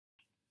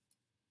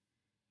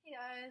Hey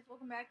guys,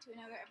 welcome back to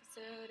another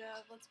episode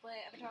of Let's Play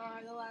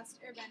Avatar the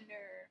Last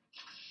Airbender.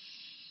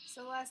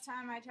 So last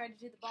time I tried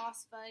to do the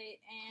boss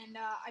fight, and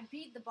I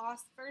beat the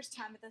boss the first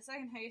time, but the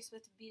second time you're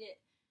supposed to beat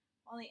it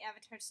on the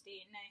Avatar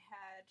state, and I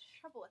had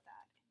trouble with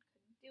that and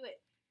couldn't do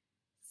it.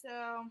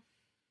 So,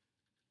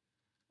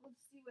 let's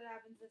see what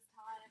happens this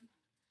time.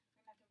 I'm going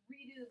to have to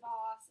redo the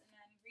boss, and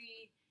then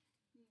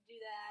redo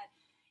that,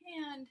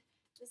 and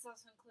this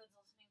also includes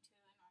listening to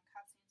annoying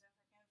cutscenes over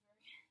and over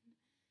again.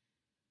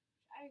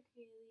 I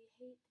really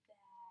hate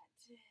that.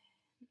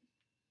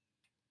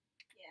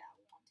 Yeah,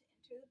 I want to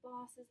enter the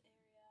boss's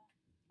area.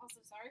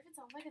 Also, sorry if it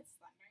sounds like it's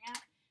thundering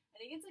out.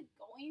 I think it's like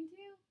going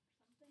to or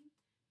something.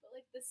 But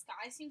like the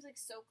sky seems like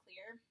so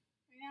clear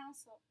right now,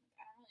 so like,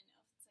 I don't really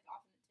know if it's like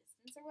off in the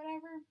distance or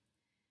whatever.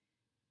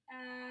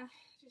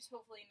 Just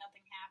hopefully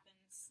nothing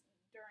happens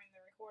during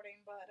the recording,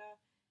 but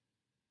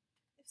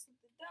if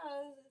something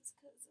does, it's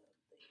because of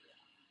the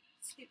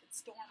stupid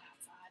storm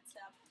outside, so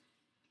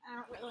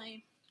I don't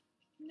really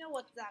know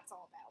what that's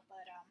all about,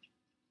 but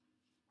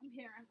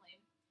apparently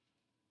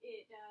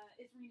it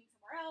is raining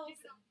somewhere else,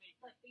 and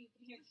like you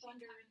can hear the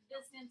thunder in the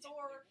distance,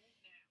 or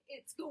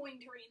it's going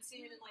to rain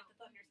soon, and like the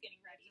thunder's getting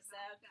ready. So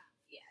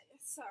yeah,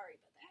 sorry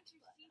about that. Can't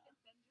you see that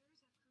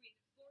benders have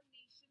created 4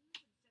 nations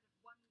instead of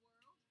 1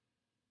 world?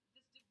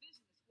 This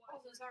division is why.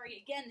 Also,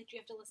 sorry again that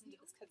you have to listen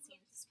to this cutscene.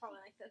 This is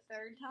probably like the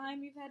 3rd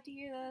time you've had to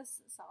hear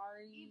this.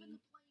 Sorry,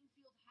 Even the playing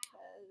field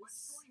has.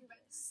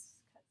 because this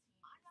cutscene.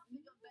 I'm not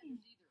big on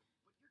benders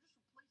either, but you're just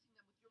replacing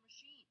them with your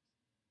machines.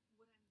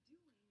 What I'm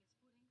doing is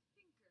putting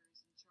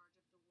thinkers in charge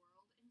of the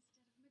world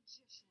instead of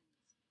magicians.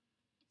 It's not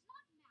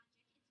magic,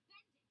 it's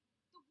bending.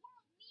 The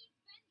world needs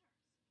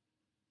benders. I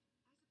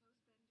suppose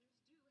benders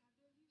do have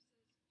their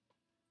uses.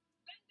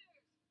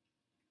 Benders!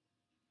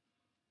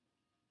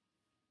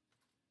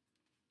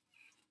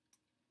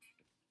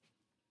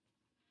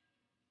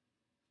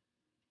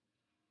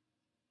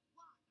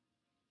 Why?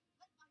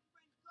 Let my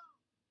friend go.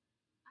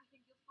 I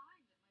think you'll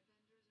find that my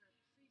benders are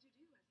free to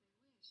do as they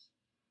wish.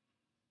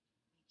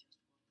 We just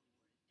want the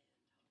war to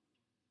end,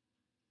 honey.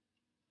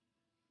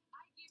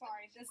 I give them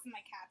Sorry, a this is choice.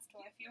 my cat's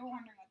toy. If Give you're your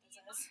wondering what this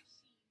heart to is, the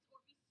machines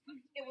or be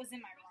swept it was away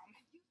in my by the room,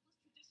 rest of the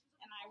useless traditions of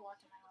and the I old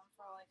walked in my room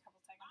for like a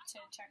couple seconds to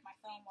check my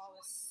phone while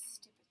this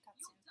stupid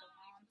cutscene's going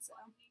on. So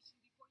yeah,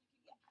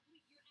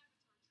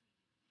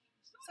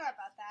 sorry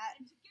about that.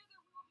 And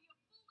together we will be a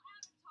full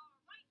avatar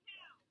right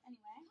now.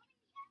 Anyway, Becoming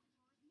the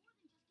Avatar is more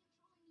than just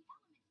controlling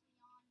the elements,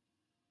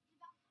 Leon. It's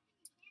about something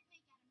you can't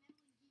make out of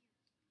metal and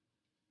gears.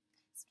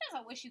 sometimes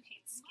I wish you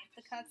could skip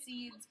the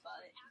cutscenes,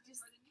 but you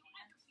just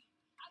can't.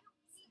 I don't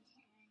need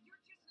you.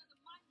 You're just another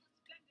mindless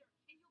bender,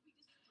 and you'll be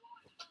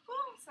destroyed.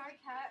 Oh, sorry,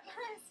 cat.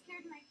 I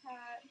scared my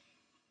cat.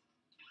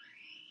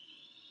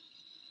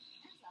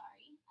 I'm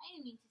sorry. I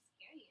didn't mean to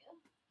scare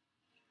you.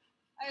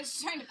 I was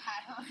trying to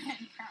pat her,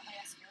 and apparently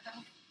I scared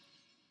her.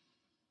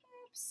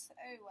 Oops.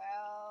 Oh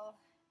well.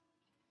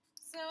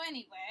 So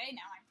anyway,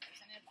 now I'm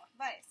frozen in a block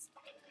of ice.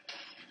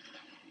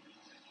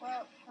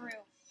 Well, Haru.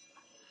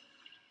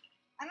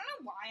 I don't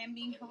know why I'm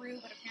being Haru,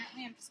 but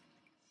apparently I'm just gonna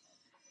go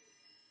with it.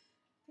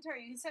 Katara,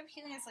 you can stop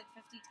healing us like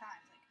 50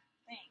 times. Like,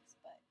 thanks,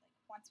 but like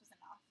once was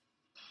enough.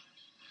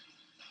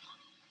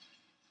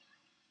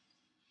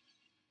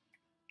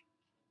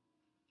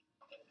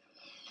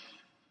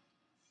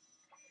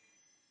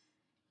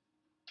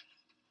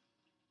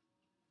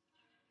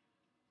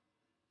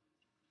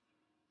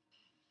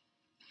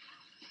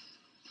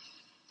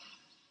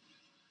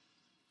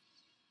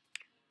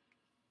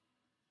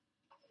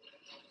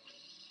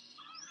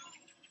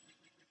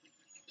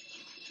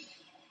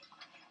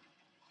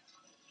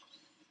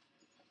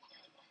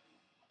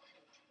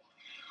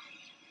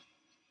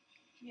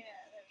 Yeah,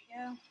 there we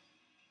go.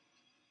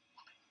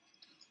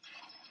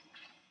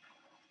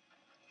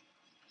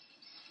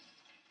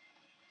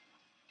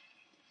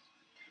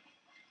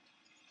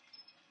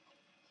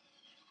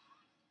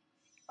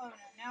 Oh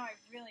no, now I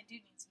really do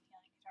need some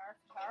healing, Katara.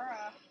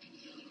 Katara.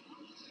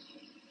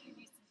 You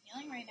need some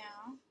healing right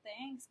now.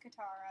 Thanks,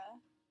 Katara.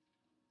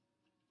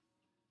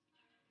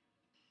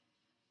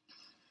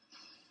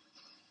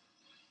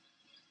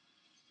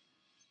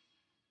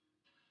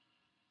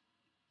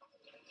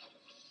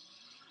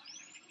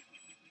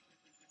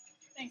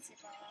 Thanks,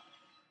 Katara.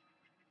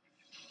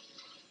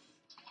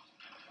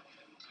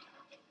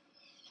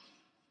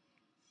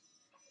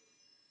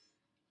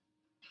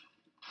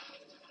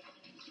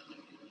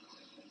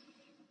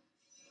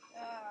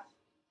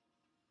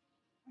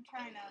 I'm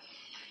trying to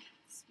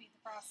speed the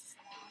process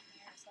along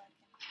here so I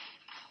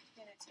can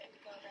get it to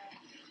go to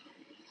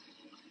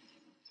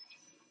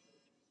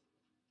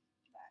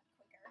that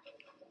quicker.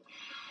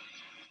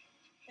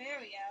 There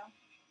we go.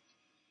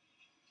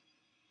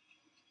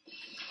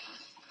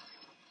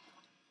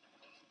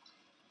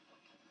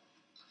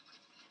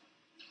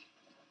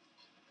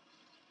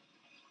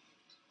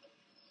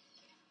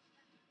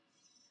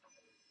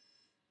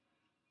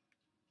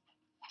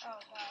 Oh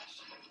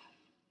gosh.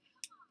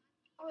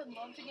 I would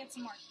love to get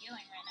some more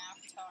healing right now,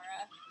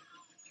 Katara.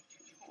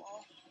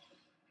 Cool.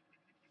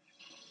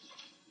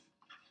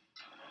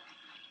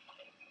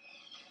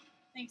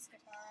 Thanks,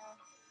 Katara.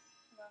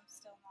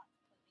 still not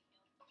completely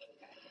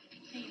healed. Okay.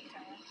 Thank you,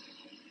 Tara.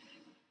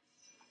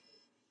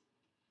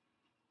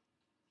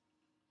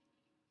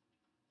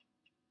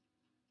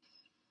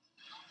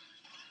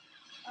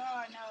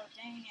 Oh no,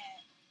 dang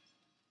it.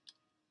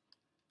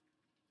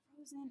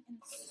 Frozen in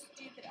the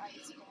stupid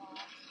ice block.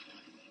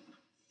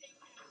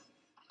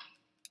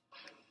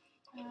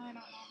 I don't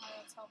know how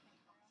that's helping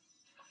her.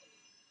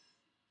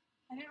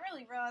 I didn't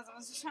really realize I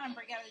was just trying to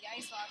break out of the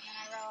ice block, and then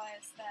I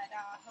realized that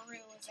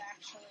Haru was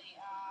actually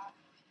okay.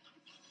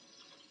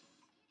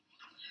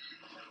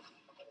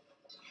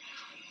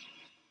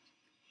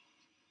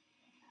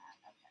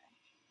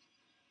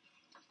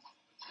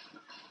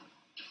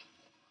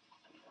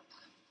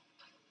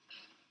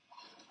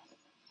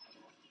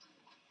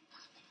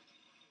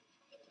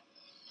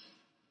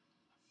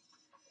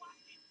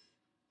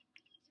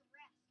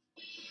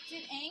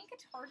 Did Aang and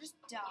Katara just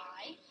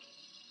die?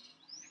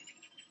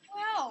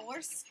 Well, we're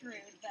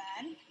screwed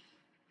then.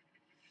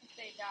 If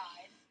they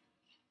died.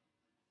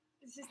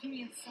 It's just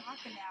me and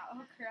Sokka now.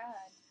 Oh,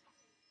 crud.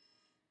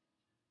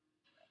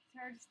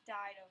 Katara just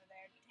died over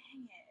there.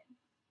 Dang it.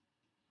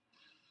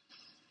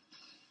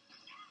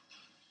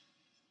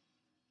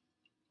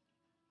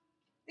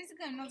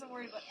 Basically, I'm not so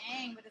worried about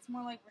Aang, but it's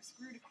more like we're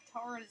screwed if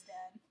Katara's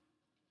dead.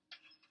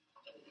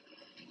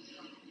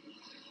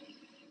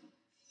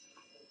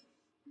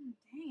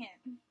 Dang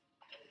it.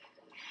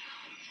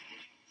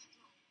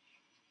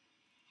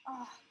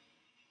 Oh.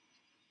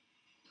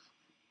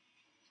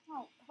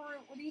 Oh, Haru,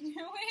 what are you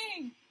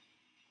doing?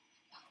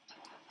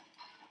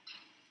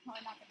 Well,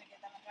 I'm not going to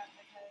get that much out of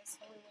it because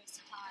Haru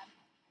wasted time.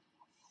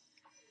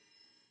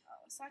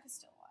 Oh, Sokka's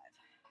still alive.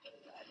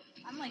 But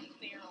I'm like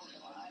barely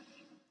alive.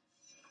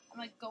 I'm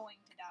like going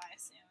to die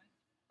soon.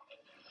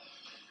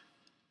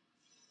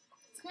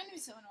 It's going to be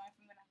so annoying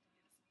if I'm going to have to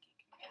do this and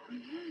kick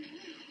again.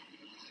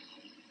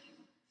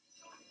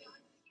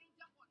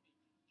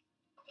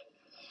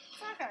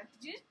 Sokka, did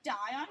you just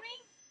die on me?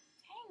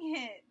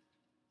 Dang it.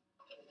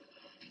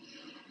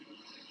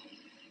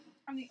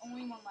 I'm the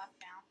only one left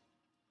now.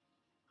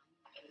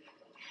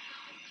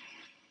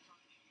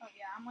 Oh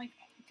yeah, I'm like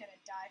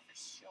gonna die for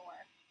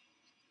sure.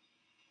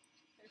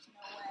 There's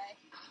no way.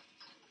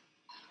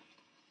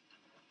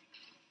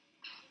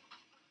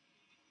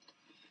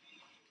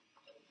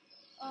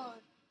 Oh,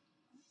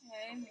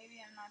 okay,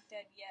 maybe I'm not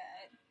dead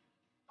yet.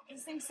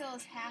 This thing still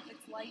has half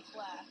its life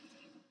left.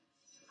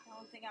 I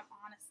don't think I'm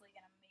honestly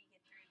gonna make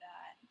it through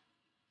that.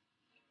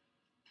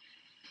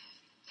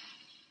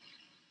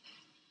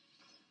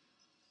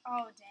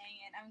 Oh, dang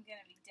it, I'm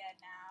gonna be dead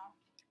now.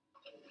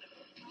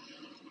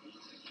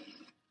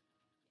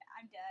 Yeah,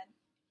 I'm dead.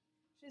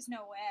 There's just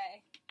no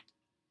way.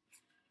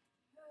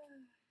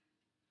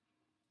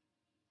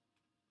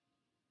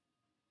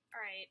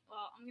 Alright,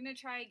 well, I'm gonna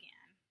try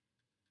again.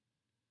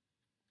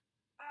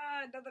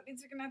 That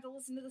means we're gonna have to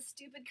listen to the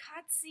stupid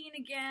cutscene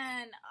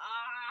again.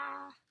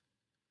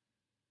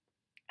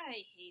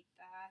 I hate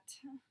that.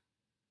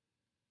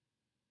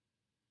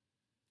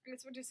 I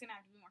guess we're just gonna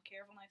have to be more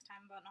careful next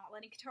time about not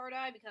letting Katara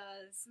die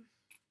because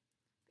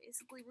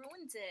basically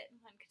ruins it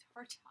when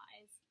Katara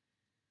dies.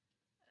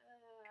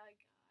 God.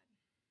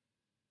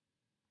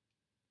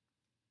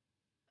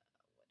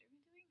 What are we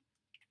doing?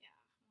 Yeah,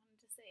 I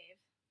wanted to save.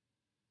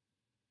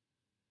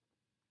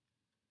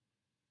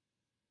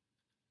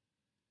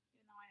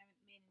 Even though I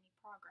haven't made any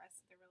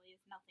progress, there really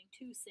is nothing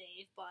to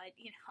save, but,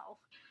 you know.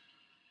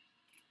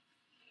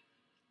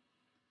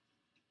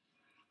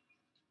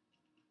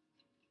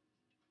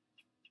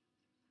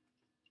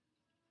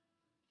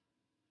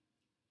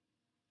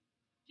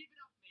 Keep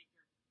it up,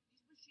 Maker.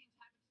 These machines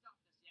haven't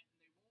stopped us yet,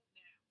 and they won't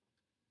now.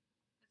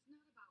 It's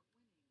not about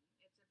winning,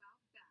 it's about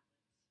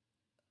balance.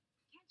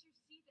 Can't you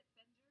see that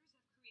benders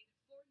have created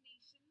 4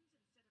 nations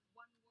instead of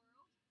 1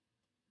 world?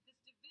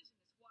 This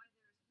division is why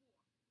there is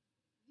war.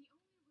 The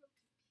only road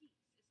to peace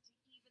is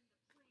to even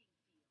the playing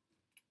field.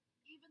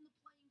 Even the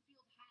playing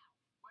field how?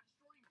 By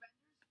destroying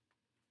benders?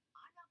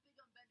 I'm not big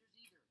on benders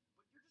either,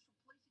 but you're just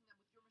replacing them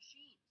with your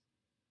machines.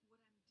 What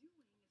I'm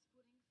doing is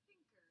putting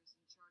thinkers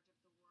in charge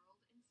of the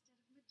world instead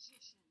of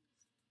magicians.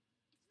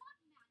 It's not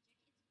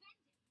magic, it's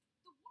bending.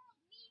 The world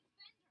needs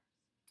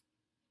benders.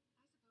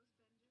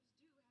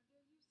 I suppose benders do have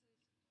their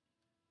uses.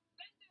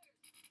 Benders!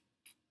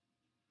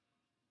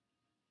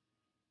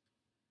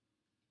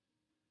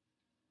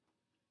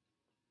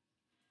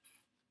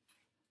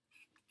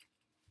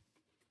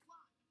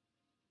 Why?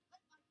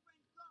 Let my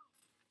friend go.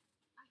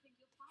 I think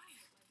you'll find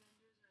that my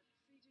benders are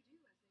free to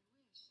do as they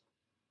wish.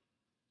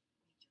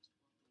 We just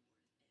want the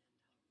war to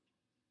end,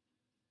 Haru.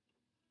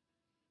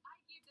 I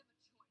gave them a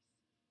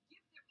choice.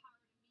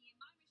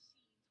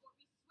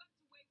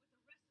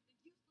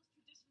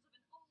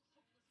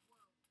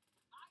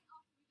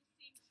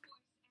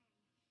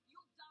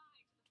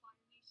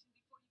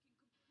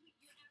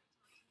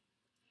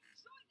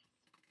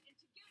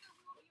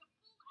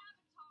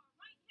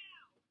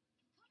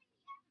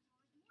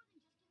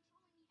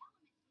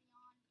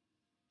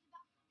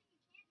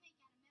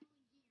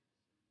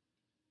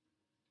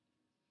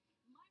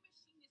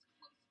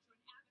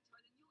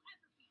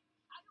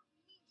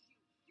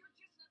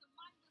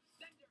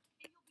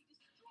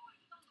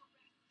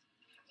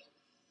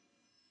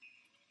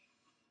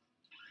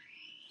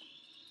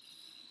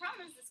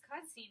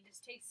 cutscene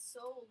just takes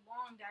so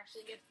long to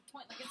actually get to the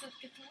point. Like, it's a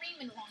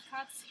 3-minute long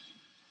cutscene.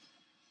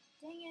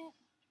 Dang it.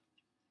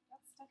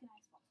 Got stuck in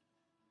icebox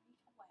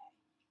right away.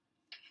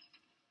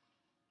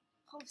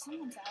 Hope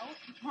someone's out.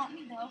 Not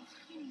me, though.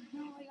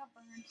 No, I got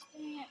burned.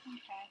 Dang it.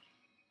 Okay.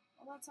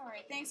 Well, that's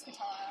alright. Thanks,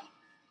 Katara.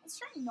 Let's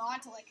try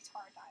not to let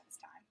Katara die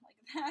this time. Like,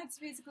 that's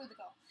basically the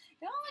goal.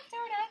 Don't let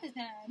Katara die this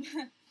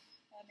time.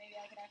 Maybe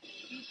I could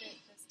actually beat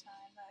it this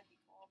time. That'd be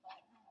cool, but I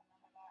don't know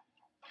about that.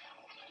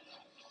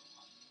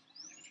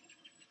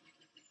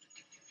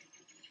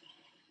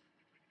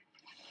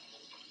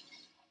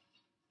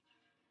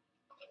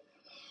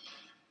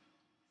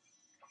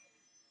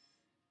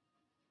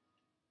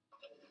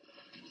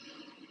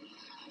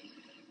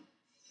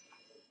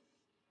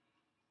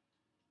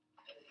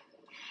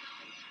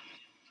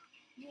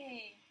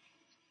 Yay.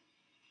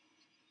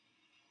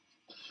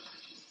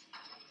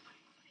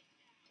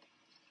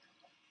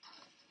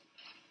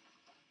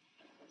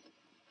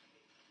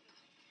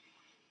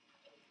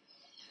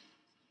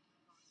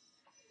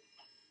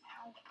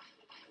 Ow.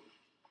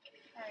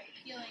 Alright,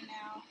 healing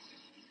now.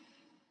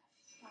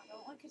 Oh,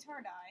 don't let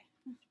Katara die.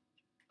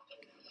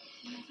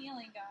 I'm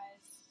healing,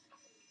 guys.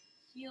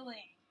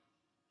 Healing.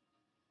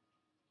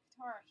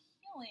 Katara,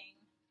 healing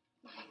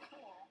would be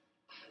cool.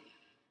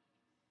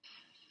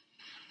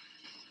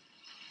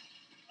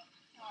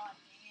 Aw,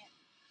 dang it.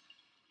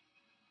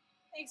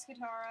 Thanks,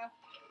 Katara.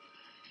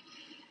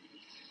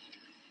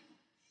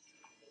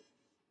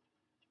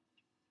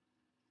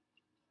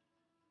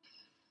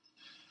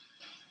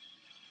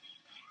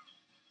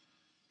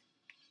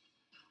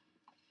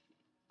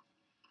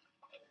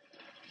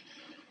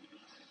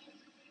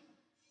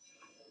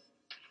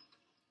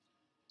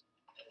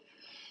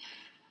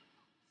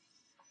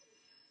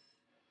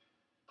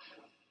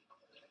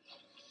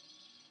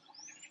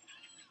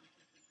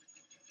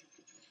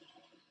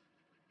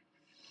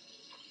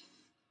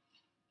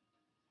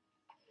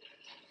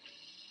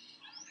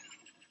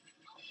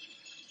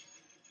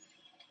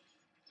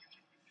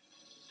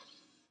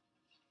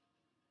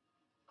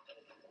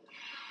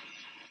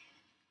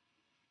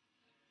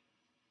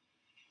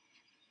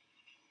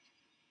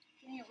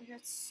 Dang it, we got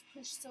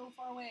pushed so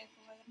far away.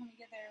 By the time we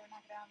get there, we're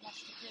not going to have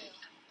much to do.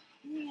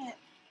 Dang it.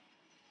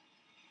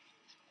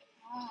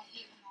 Oh, I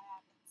hate when that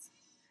happens.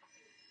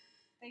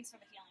 Thanks for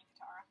the healing,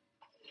 Katara.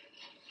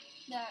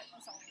 That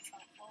was always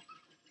helpful.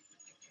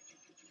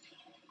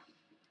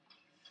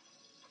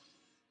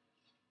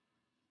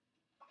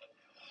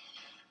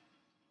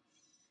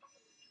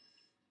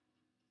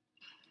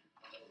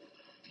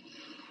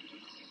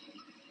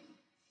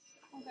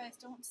 Oh, guys,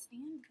 don't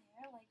stand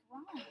there. Like,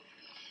 run.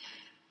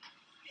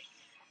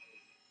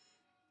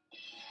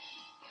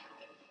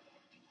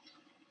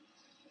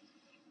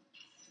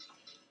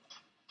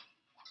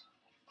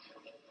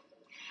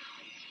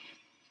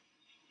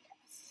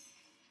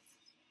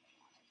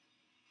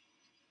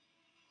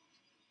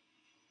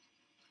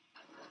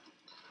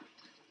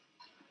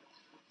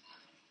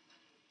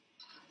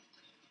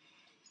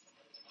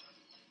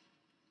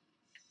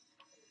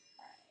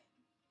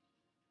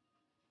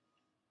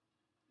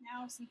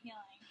 Now some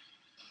healing.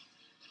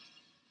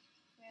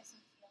 We have some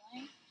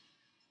healing.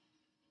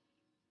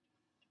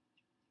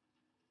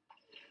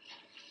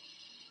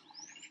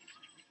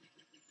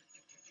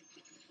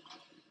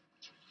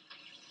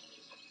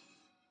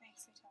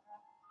 Thanks, Katara.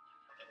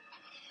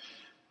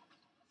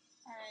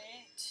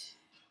 Alright.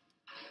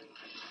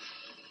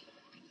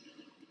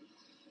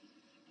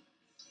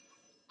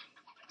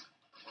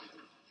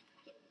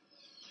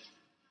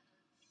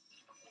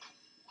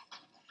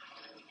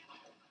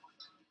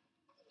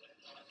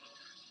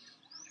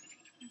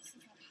 This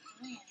isn't doing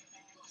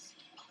anything.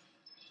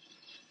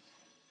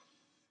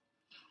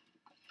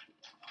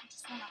 I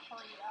just want to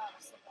hurry up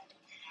so that it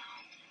can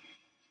not.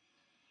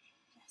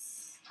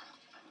 Yes.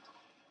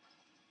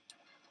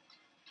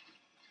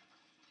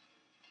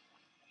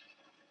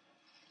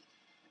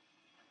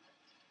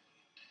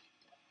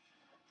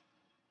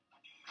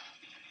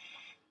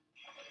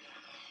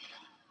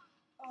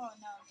 Oh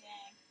no,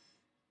 dang.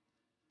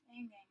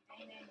 Dang, dang,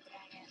 dang, dang,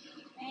 dang it.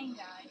 Dang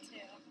died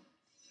too.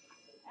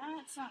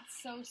 That's not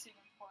so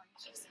super important,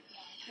 it's just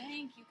healing.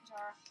 Thank you,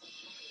 Katara.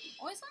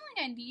 Always sound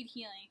like I need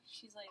healing.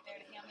 She's like there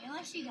to heal me,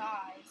 unless she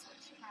dies,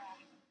 which kind of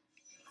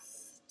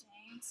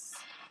stinks.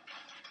 Just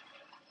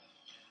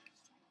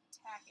trying to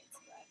attack it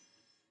so that.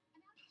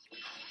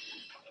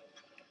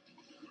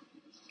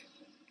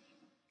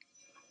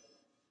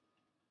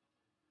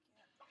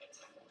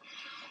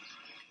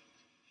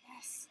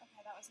 Yes.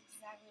 Okay, that was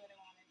exactly what I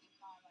wanted. You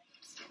probably like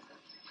it's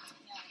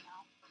healing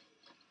now.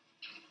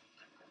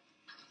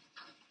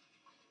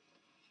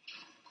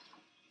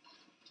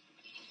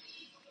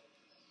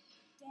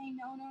 Dang,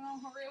 no, no,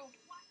 no, hurry.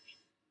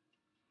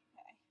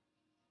 Okay.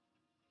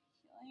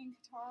 Healing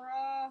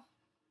Katara.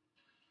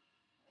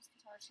 Where's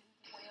Katara? She's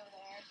like way over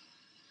there.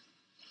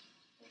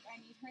 Like,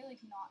 I need her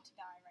like not to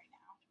die right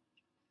now.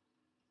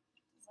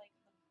 It's like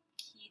the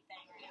key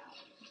thing right now.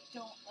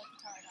 Don't let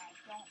Katara die.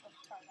 Don't let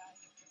Katara die.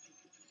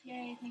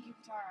 Yay, thank you,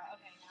 Katara.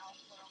 Okay, now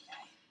we're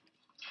okay.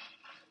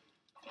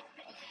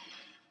 Okay.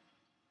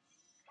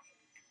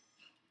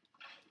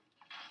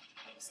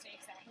 just stay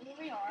exactly where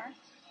we are.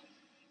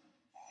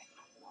 Okay,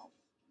 well,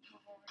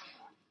 move over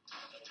here.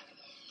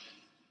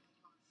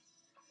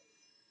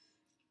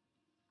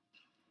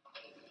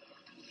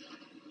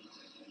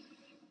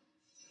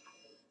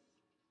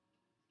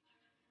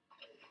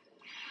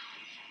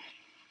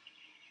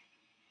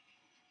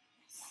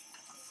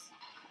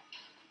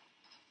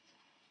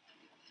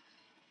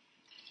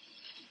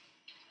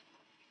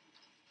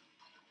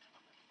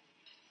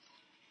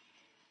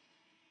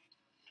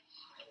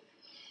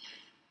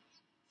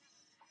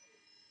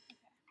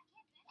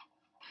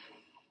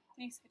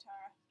 Thanks,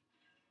 Katara,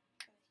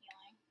 for the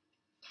healing.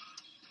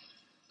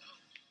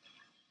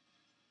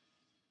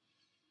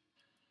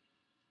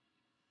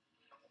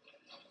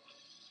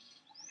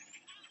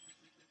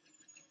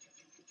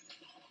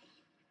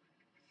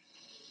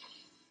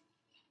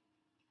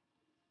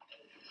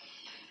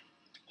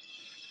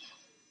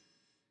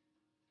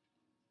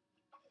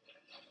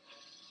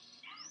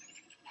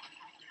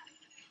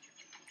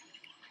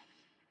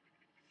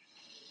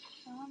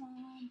 Come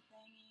on,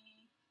 thingy.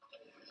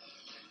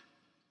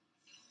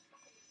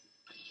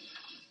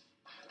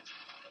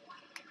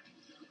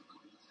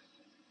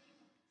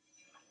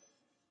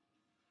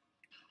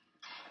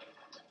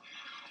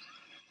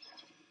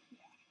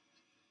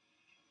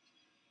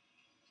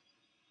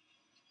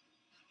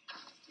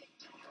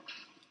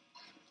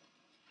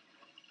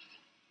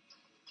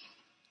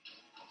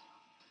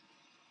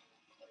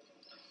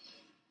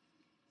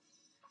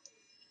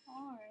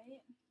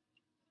 Alright.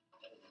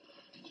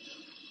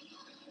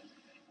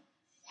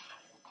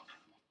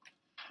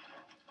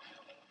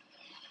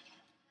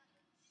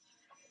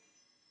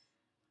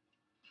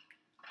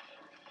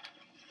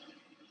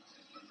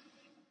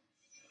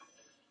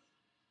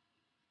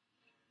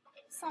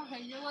 Sokka,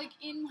 you're like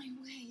in my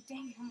way.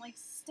 Dang it, I'm like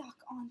stuck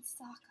on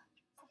Sokka.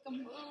 Sokka,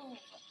 move. Oh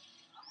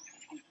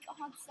my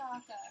god,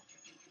 Sokka.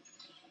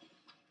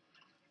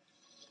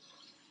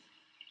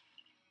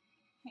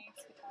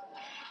 Thanks,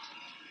 Katara.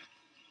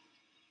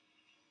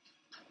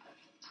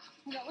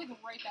 I got like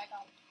right back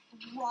up.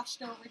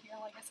 Rushed over here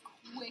like as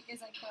quick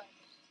as I could.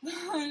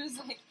 I was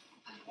like,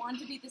 I want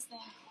to beat this thing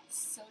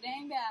so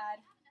dang bad.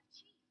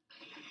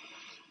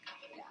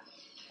 Yeah,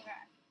 okay.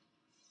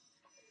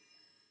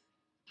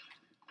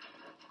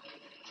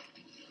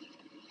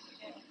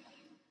 Yeah.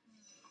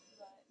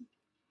 But,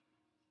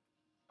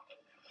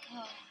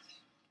 oh,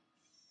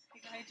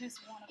 like I just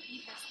want to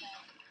beat this thing.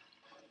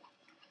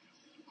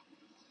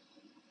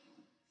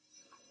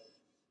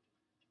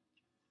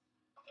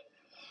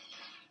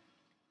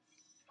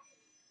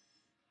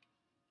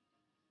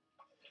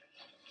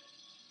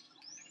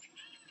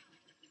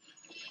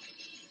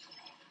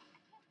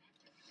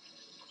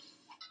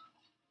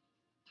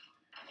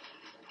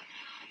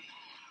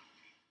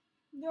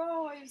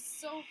 No, I was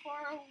so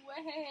far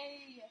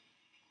away.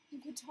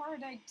 And Katara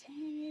died,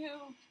 dang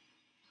you.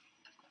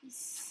 You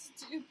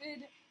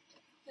stupid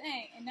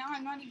thing. And now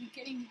I'm not even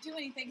getting to do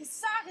anything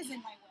because Sokka's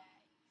in my way.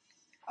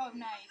 Oh,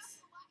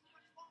 nice.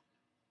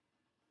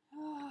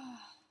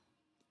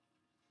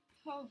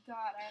 Oh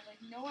god, I have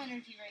like no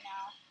energy right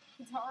now.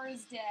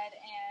 Katara's dead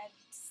and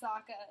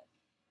Sokka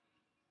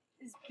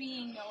is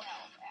being no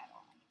help at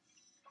all.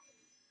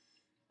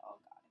 Oh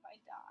god, if I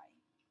die,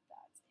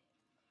 that's it.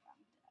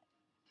 I'm dead.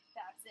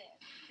 That's it.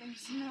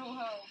 There's no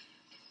hope.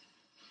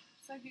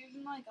 Sokka, you're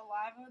even like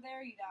alive over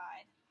there, you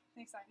died. I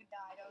think Sokka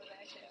died over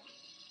there too.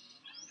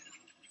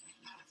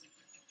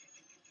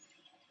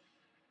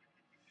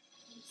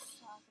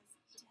 Sokka's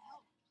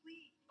dead.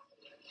 Please.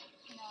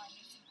 I know I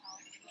need some help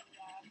really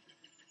bad.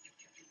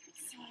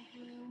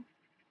 Sokka,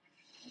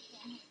 I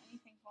don't have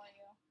anything for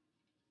you.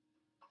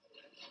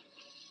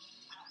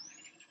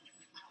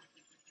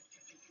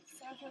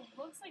 Sokka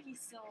looks like he's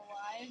still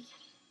alive.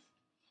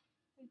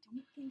 I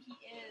don't think he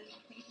is. I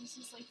think he's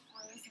just like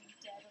frozen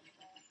dead over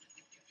there.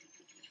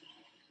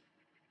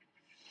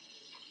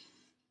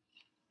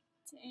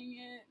 Dang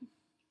it.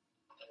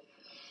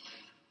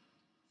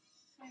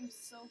 I'm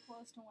so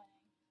close to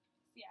winning.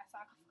 Yeah,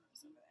 Sokka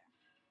froze over there.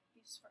 He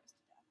just froze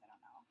to death. I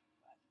don't know.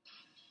 But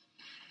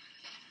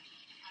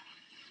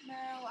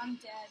no, I'm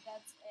dead.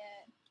 That's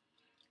it.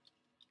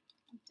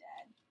 I'm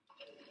dead.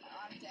 No,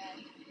 I'm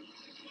dead.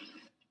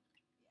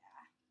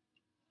 Yeah.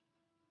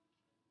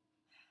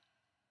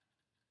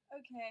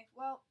 Okay,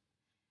 well,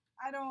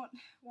 I don't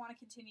want to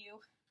continue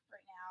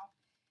right now.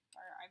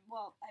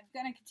 I'm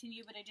gonna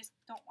continue, but I just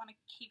don't want to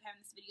keep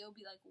having this video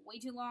be like way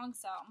too long,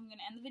 so I'm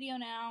gonna end the video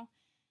now.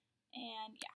 And yeah.